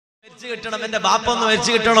മരിച്ചു കിട്ടണം, എന്റെ ബാപ്പ ഒന്ന്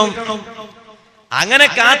മരിച്ചു കിട്ടണം. അങ്ങനെ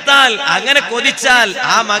കാത്താൽ, അങ്ങനെ കൊതിച്ചാൽ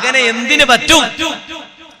ആ മകനെ എന്തിനു പറ്റും?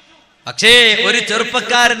 പക്ഷേ ഒരു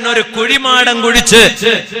ചെറുപ്പക്കാരൻ ഒരു കുഴിമാടം കുഴിച്ച്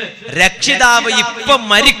രക്ഷിതാവ് ഇപ്പൊ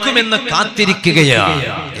മരിക്കുമെന്ന് കാത്തിരിക്കുകയാണ്.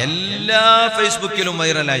 എല്ലാ ഫേസ്ബുക്കിലും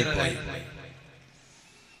വൈറലായി പോയി.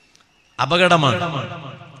 അപകടമാണ്,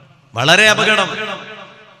 വളരെ അപകടം.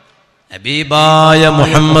 ഹബീബായ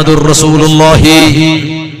മുഹമ്മദുർ റസൂലുള്ളാഹി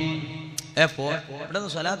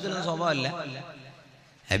സ്വലാത്തിന്റെ സ്വഭാവമല്ല.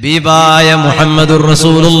 ഹബീബായ മുഹമ്മദുർ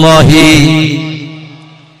റസൂലുള്ളാഹി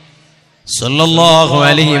സല്ലല്ലാഹു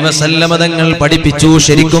അലൈഹി വസല്ലം തങ്ങൾ പഠിപ്പിച്ചു.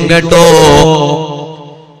 ശരിക്കും കേട്ടോ,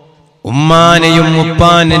 ഉമ്മാനെയും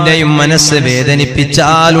ഉപ്പാനെയും മനസ്സ്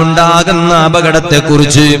വേദനിപ്പിച്ചാൽ ഉണ്ടാകുന്ന അപകടത്തെ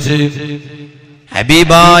കുറിച്ച്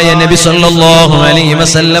ഹബീബായ നബി സല്ലല്ലാഹു അലൈഹി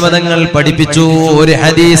വസല്ലം തങ്ങൾ പഠിപ്പിച്ചു. ഒരു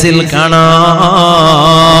ഹദീസിൽ കാണാം,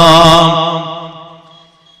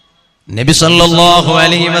 നബി സല്ലല്ലാഹു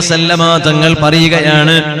അലൈഹി വസല്ലമ തങ്ങൾ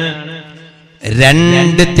പറയുകയാണ്,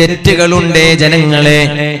 രണ്ട് തെറ്റുകളുണ്ട് ജനങ്ങളെ.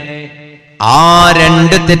 ആ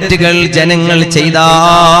രണ്ട് തെറ്റുകൾ ജനങ്ങൾ ചെയ്താൽ,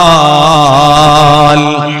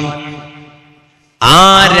 ആ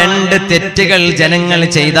രണ്ട് തെറ്റുകൾ ജനങ്ങൾ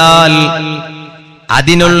ചെയ്താൽ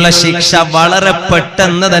അതിനുള്ള ശിക്ഷ വളരെ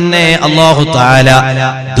പെട്ടെന്ന് തന്നെ അല്ലാഹു തആല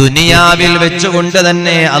ദുനിയാവിൽ വെച്ചുകൊണ്ട്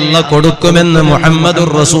തന്നെ അല്ലാഹു കൊടുക്കുമെന്ന്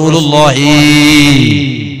മുഹമ്മദുർ റസൂലുള്ളാഹി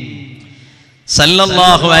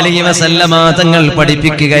സല്ലല്ലാഹു അലൈഹി വസല്ലമ തങ്ങൾ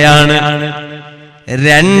പഠിപ്പിക്കുകയാണ്.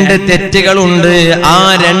 രണ്ട് തെറ്റുകളുണ്ട്. ആ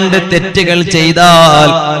രണ്ട് തെറ്റുകൾ ചെയ്താൽ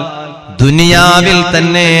ദുനിയാവിൽ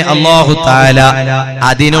തന്നെ അല്ലാഹു തആല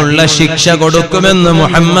അതിനുള്ള ശിക്ഷ കൊടുക്കുമെന്ന്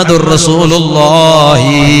മുഹമ്മദുർ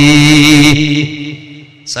റസൂലുള്ളാഹി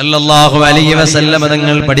സല്ലല്ലാഹു അലൈഹി വസല്ലം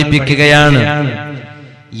തങ്ങൾ പഠിപ്പിക്കുകയാണ്.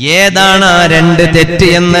 ഏതാണ് ആ രണ്ട് തെറ്റ്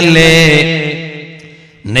എന്നല്ലേ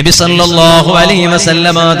നബി സല്ലല്ലാഹു അലൈഹി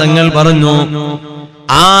വസല്ലമ തങ്ങൾ പറഞ്ഞു.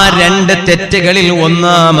 ആ രണ്ട് തെറ്റുകളിൽ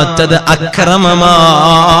ഒന്നാമത്തത് അക്രമമാണ്.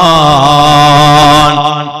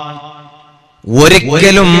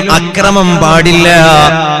 ഒരിക്കലും അക്രമം പാടില്ല,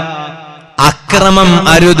 അക്രമം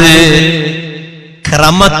അരുത്.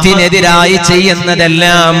 ക്രമത്തിനെതിരായി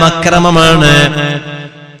ചെയ്യുന്നതെല്ലാം അക്രമമാണ്.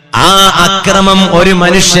 ആ അക്രമം ഒരു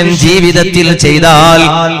മനുഷ്യൻ ജീവിതത്തിൽ ചെയ്താൽ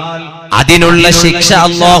അതിനുള്ള ശിക്ഷ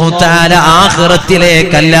അല്ലാഹു തആല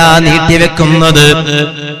ആഖിറത്തിലേക്കല്ല നീട്ടിവെക്കുന്നത്.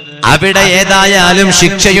 അവിടെ ഏതായാലും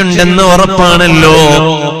ശിക്ഷയുണ്ടെന്ന് ഉറപ്പാണല്ലോ.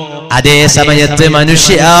 അതേ സമയത്ത്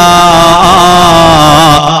മനുഷ്യ,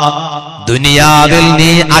 ദുനിയാവിൽ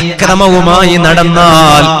നീ അക്രമവുമായി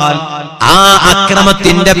നടന്നാൽ ആ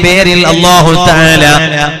അക്രമത്തിന്റെ പേരിൽ അല്ലാഹു തആല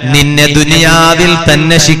നിന്നെ ദുനിയാവിൽ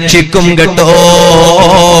തന്നെ ശിക്ഷിക്കും കേട്ടോ.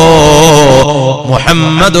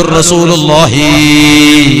 മുഹമ്മദുർ റസൂലുള്ളാഹി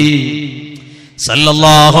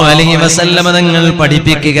സല്ലല്ലാഹു അലൈഹി വസല്ലം തങ്ങൾ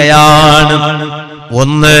പഠിപ്പിക്കുകയാണ്.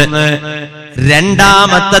 ഒന്ന്.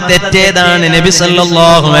 രണ്ടാമത്തെ തെറ്റേതാണ് നബി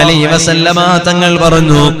സല്ലല്ലാഹു അലൈഹി വസല്ലമ തങ്ങൾ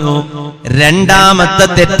പറഞ്ഞു. രണ്ടാമത്തെ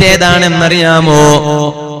തെറ്റേതാണെന്നറിയാമോ?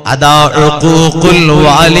 അതാ ഉഖൂഖുൽ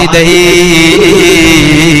വാലിദൈൻ.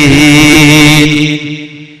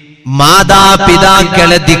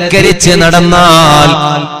 മാതാപിതാക്കളെ ധിക്കരിച്ച് നടന്നാൽ,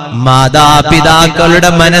 മാതാപിതാക്കളുടെ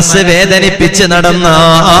മനസ്സ് വേദനിപ്പിച്ച്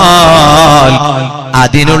നടന്നാൽ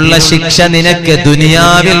അതിനുള്ള ശിക്ഷ നിനക്ക്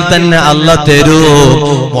ദുനിയാവിൽ തന്നെ അല്ലാഹു തരൂ.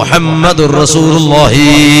 മുഹമ്മദുർ റസൂലുള്ളാഹി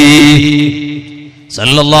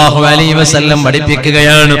സല്ലല്ലാഹു അലൈഹി വസല്ലം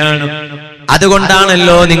പഠിപ്പിക്കുകയാണ്.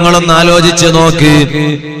 അതുകൊണ്ടാണല്ലോ നിങ്ങളൊന്ന് ആലോചിച്ചു നോക്ക്,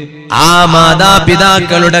 ആ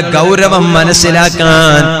മാതാപിതാക്കളുടെ ഗൗരവം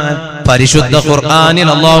മനസ്സിലാക്കാൻ പരിശുദ്ധ ഖുർആനിൽ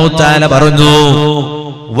അല്ലാഹു തആല പറഞ്ഞു,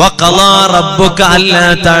 വഖളാ റബ്ബുക അല്ലാ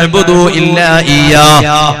തഅബുദു ഇല്ലാ ഇയ്യാ.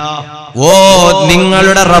 ഓ,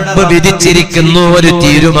 നിങ്ങളുടെ റബ്ബ് വിധിച്ചിരിക്കുന്നു ഒരു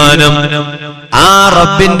തീരുമാനം. ആ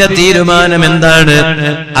റബ്ബിന്റെ തീരുമാനം എന്താണ്?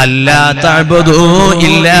 അല്ലാ തഅബുദു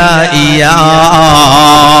ഇല്ലാ ഇയ്യാ.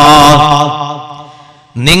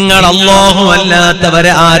 നിങ്ങൾ അല്ലാഹു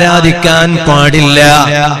അല്ലാത്തവരെ ആരാധിക്കാൻ പാടില്ല,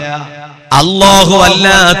 അല്ലാഹു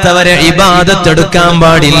അല്ലാത്തവരെ ഇബാദത്ത് എടുക്കാൻ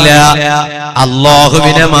പാടില്ല.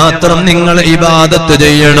 അല്ലാഹുവിനെ മാത്രം നിങ്ങൾ ഇബാദത്ത്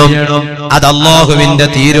ചെയ്യണം. അത് അല്ലാഹുവിന്റെ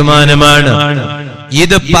തീരുമാനമാണ്.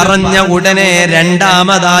 ഇത് പറഞ്ഞ ഉടനെ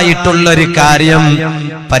രണ്ടാമതായിട്ടുള്ളൊരു കാര്യം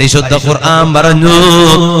പരിശുദ്ധ ഖുർആൻ പറഞ്ഞു,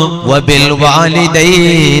 വബിൽ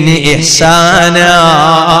വാലിദൈനി ഇഹ്സാനാ.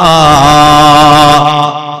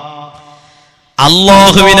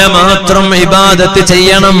 അല്ലാഹുവിനെ മാത്രം ഇബാദത്ത്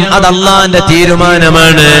ചെയ്യണം, അത് അല്ലാഹുവിന്റെ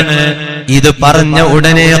തീരുമാനമാണ്. ഇത് പറഞ്ഞ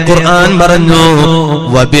ഉടനെ ഖുർആൻ പറഞ്ഞു,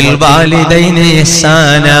 വബിൽ വാലിദൈനി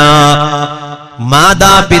ഇഹ്സാനാ.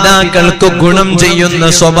 മാതാപിതാക്കൾക്ക് ഗുണം ചെയ്യുന്ന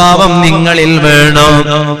സ്വഭാവം നിങ്ങളിൽ വേണം.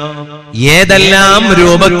 ഏതെല്ലാം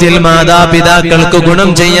രൂപത്തിൽ മാതാപിതാക്കൾക്ക് ഗുണം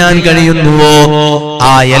ചെയ്യാൻ കഴിയുന്നുവോ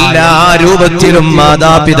ആ എല്ലാ രൂപത്തിലും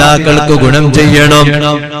മാതാപിതാക്കൾക്ക് ഗുണം ചെയ്യണം.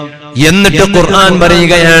 എന്നിട്ട് ഖുർആൻ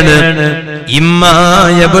പറയുകയാണ്, ഇമ്മാ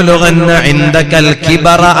യബ്ലുഗന്ന ഇൻദകൽ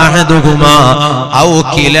കിബറ അഹദുഹുമാ ഔ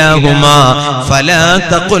കിലാഹുമാ ഫലാ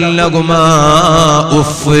തഖുൽ ലഹുമാ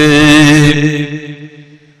ഉഫ്.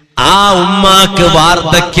 ആ ഉമ്മാക്ക്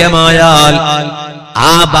വാർദ്ധക്യമായാൽ,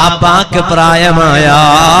 ആ ബാപ്പാക്ക് പ്രായമായാൽ,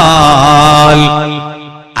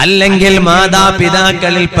 അല്ലെങ്കിൽ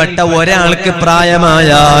മാതാപിതാക്കളിൽപ്പെട്ട ഒരാൾക്ക്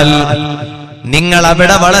പ്രായമായാൽ നിങ്ങൾ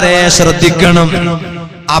അവിടെ വളരെ ശ്രദ്ധിക്കണം.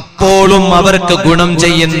 അപ്പോഴും അവർക്ക് ഗുണം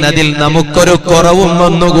ചെയ്യുന്നതിൽ നമുക്കൊരു കുറവും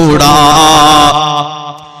വന്നുകൂടാ.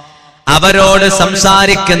 അവരോട്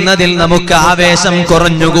സംസാരിക്കുന്നതിൽ നമുക്ക് ആവേശം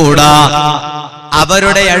കുറഞ്ഞുകൂടാ.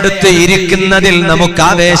 അവരുടെ അടുത്ത് ഇരിക്കുന്നതിൽ നമുക്ക്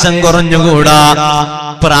ആവേശം കുറഞ്ഞുകൂടാ.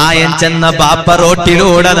 പ്രായം ചെന്ന ബാപ്പ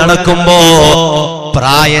റോട്ടിലൂടെ നടക്കുമ്പോ,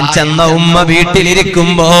 പ്രായം ചെന്ന ഉമ്മ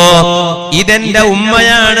വീട്ടിലിരിക്കുമ്പോ ഇതെന്റെ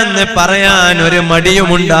ഉമ്മയാണെന്ന് പറയാൻ ഒരു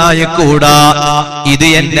മടിയുമുണ്ടായിക്കൂടാ. ഇത്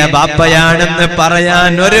എന്റെ ബാപ്പയാണെന്ന്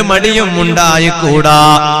പറയാൻ ഒരു മടിയും ഉണ്ടായിക്കൂടാ.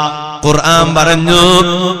 ഖുർആൻ പറഞ്ഞു,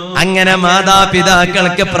 അങ്ങനെ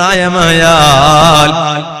മാതാപിതാക്കൾക്ക് പ്രായമായാൽ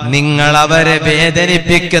നിങ്ങൾ അവരെ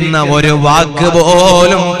വേദനിപ്പിക്കുന്ന ഒരു വാക്ക്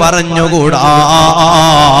പോലും പറഞ്ഞുകൂടാ.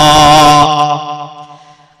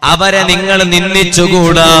 അവരെ നിങ്ങൾ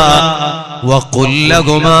നിന്ദിച്ചുകൂടാ. വഖുൽ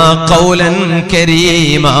ലഹുമാ ഖൗലൻ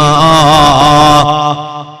കരീമാ.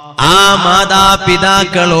 ആ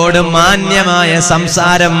മാതാപിതാക്കളോട് മാന്യമായ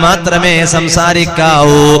സംസാരം മാത്രമേ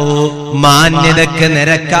സംസാരിക്കാവൂ. മാന്യതയ്ക്ക്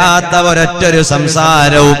നിരക്കാത്ത ഒരൊറ്റൊരു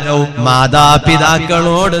സംസാരവും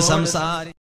മാതാപിതാക്കളോട് സംസാരിക്കും.